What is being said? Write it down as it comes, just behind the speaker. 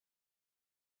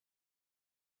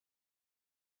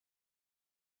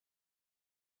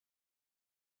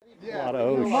A lot of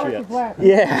oh shit.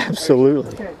 Yeah,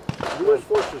 absolutely. U.S.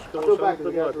 Forces still back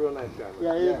together. Real nice guy.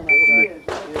 Yeah, he is.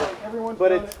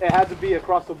 But it had to be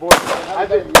across the board. I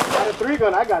had a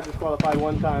 3-gun. I got disqualified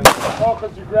one time. Oh,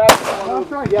 because you grabbed one.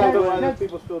 Yeah, but other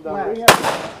people still down. We had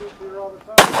here all the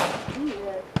time. He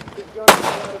had his gun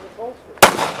out of his holster.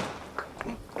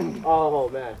 Oh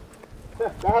man.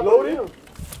 That loaded?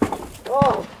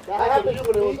 Oh, that happened to you,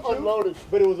 but it was unloaded.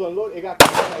 But it was unloaded. It got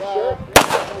caught in my shirt.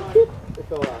 It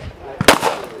fell out.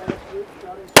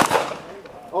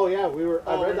 Oh yeah, we were.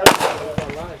 I read that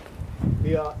online.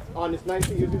 On this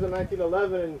 19, he was using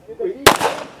 1911.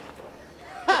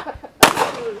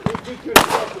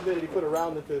 He put a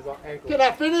round into his ankle. Can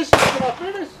I finish? Hold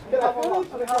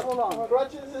on.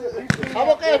 Crutches? I'm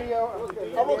okay.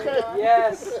 I'm okay.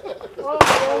 Yes. Oh,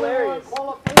 hilarious.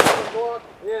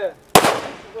 Yeah.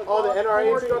 Oh, the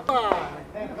NRA instructor.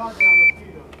 Thank God you're on the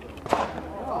feet.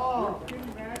 Oh.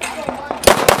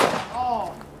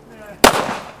 Oh.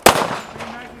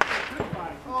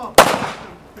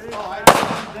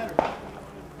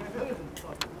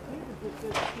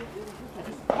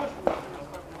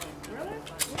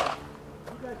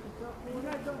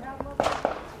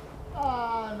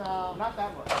 No, not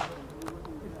that much.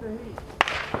 It's the heat.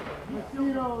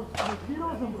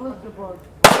 Mosquitoes and blister bugs.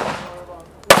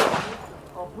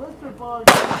 Blister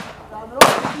bugs, now they're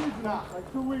open season,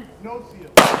 like 2 weeks. No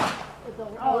seal.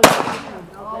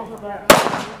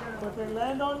 But they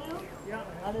land on you,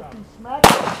 and if you smack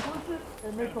it and push it,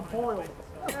 it makes them boil.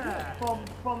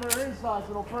 From their insides,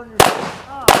 it'll burn your skin.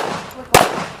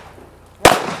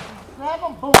 Snap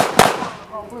them, boom.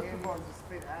 Blister bugs.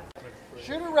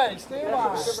 Shooter ready, stay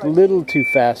by. It's a little too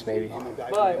fast, maybe.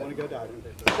 But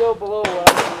still below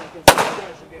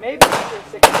maybe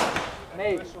 6.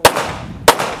 Maybe.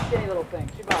 Skinny little thing.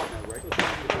 She bought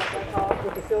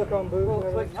with the silicone boot.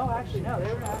 Like, no, actually, no.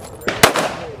 They were not.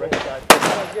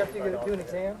 You have to do an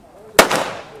exam.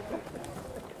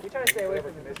 We try to stay away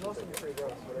from them. Most of them are pretty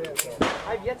gross.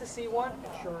 I've yet to see one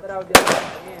that I would be like,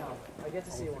 damn. I've yet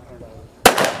to see one.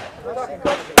 We're talking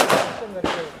coaches.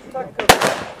 We're talking coaches.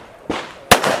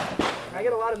 I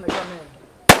get a lot of them that come in.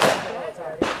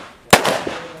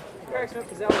 Cracks me up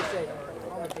because they always say,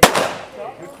 oh my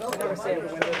God. They never say it.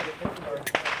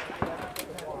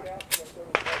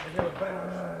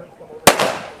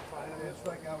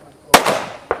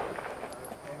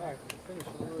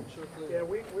 Yeah,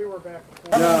 we were back.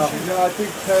 No, I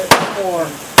think 4.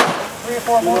 3 or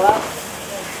 4 more.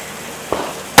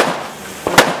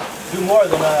 Do more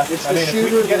than if we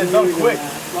can get it done quick.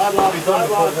 I'll be done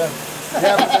before then.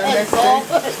 Yeah, but then next day,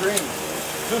 string.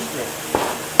 2 string.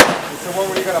 It's the one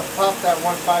where you gotta pop that 1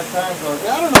 5 times.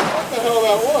 I don't know what the hell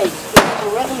that was. It was a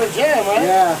regular jam, right?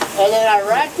 Yeah. And then I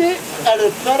racked it, and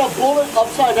it fed a bullet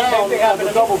upside down on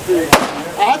the double feed.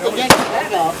 I had to get the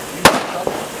bag out.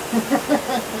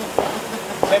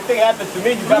 Same thing happened to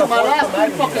me. You got My last 3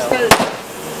 fucking stages.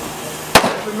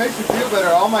 If it makes you feel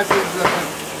better, all my things as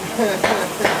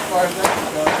far as that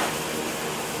goes.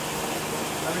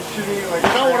 I've been shooting like. You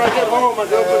know, when I get home, my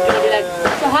girlfriend's gonna be like,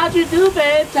 "So how'd you do,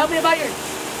 babe? Tell me about your." You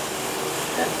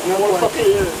know what the fuck it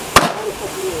is?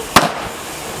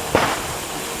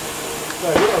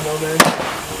 We don't know, man. You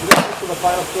got to the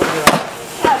final score here.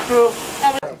 That's true.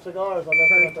 Cigars on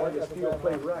that steel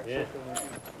plate rack. Yeah.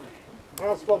 I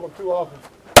don't smoke them too often.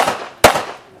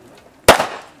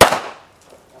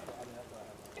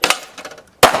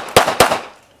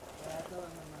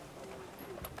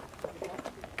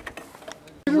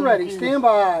 Ready, stand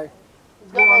by.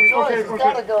 Okay.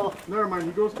 Gotta go. Never mind.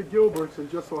 He goes to Gilbert's and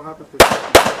just so happens to.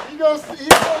 He goes to the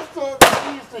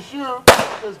keys to shoot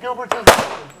because Gilbert's is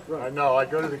open. Right. I know. I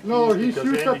go to the keys. No, he because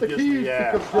shoots Andy at the gives keys me,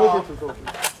 because Gilbert's is open.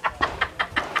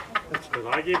 Did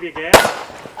I give you gas?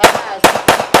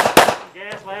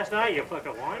 Gas last night, you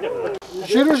fucking whined about it.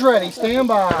 Shooter's ready, stand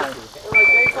by.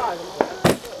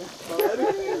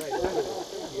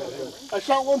 I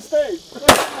shot 1 stage.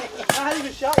 I haven't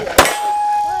even shot yet.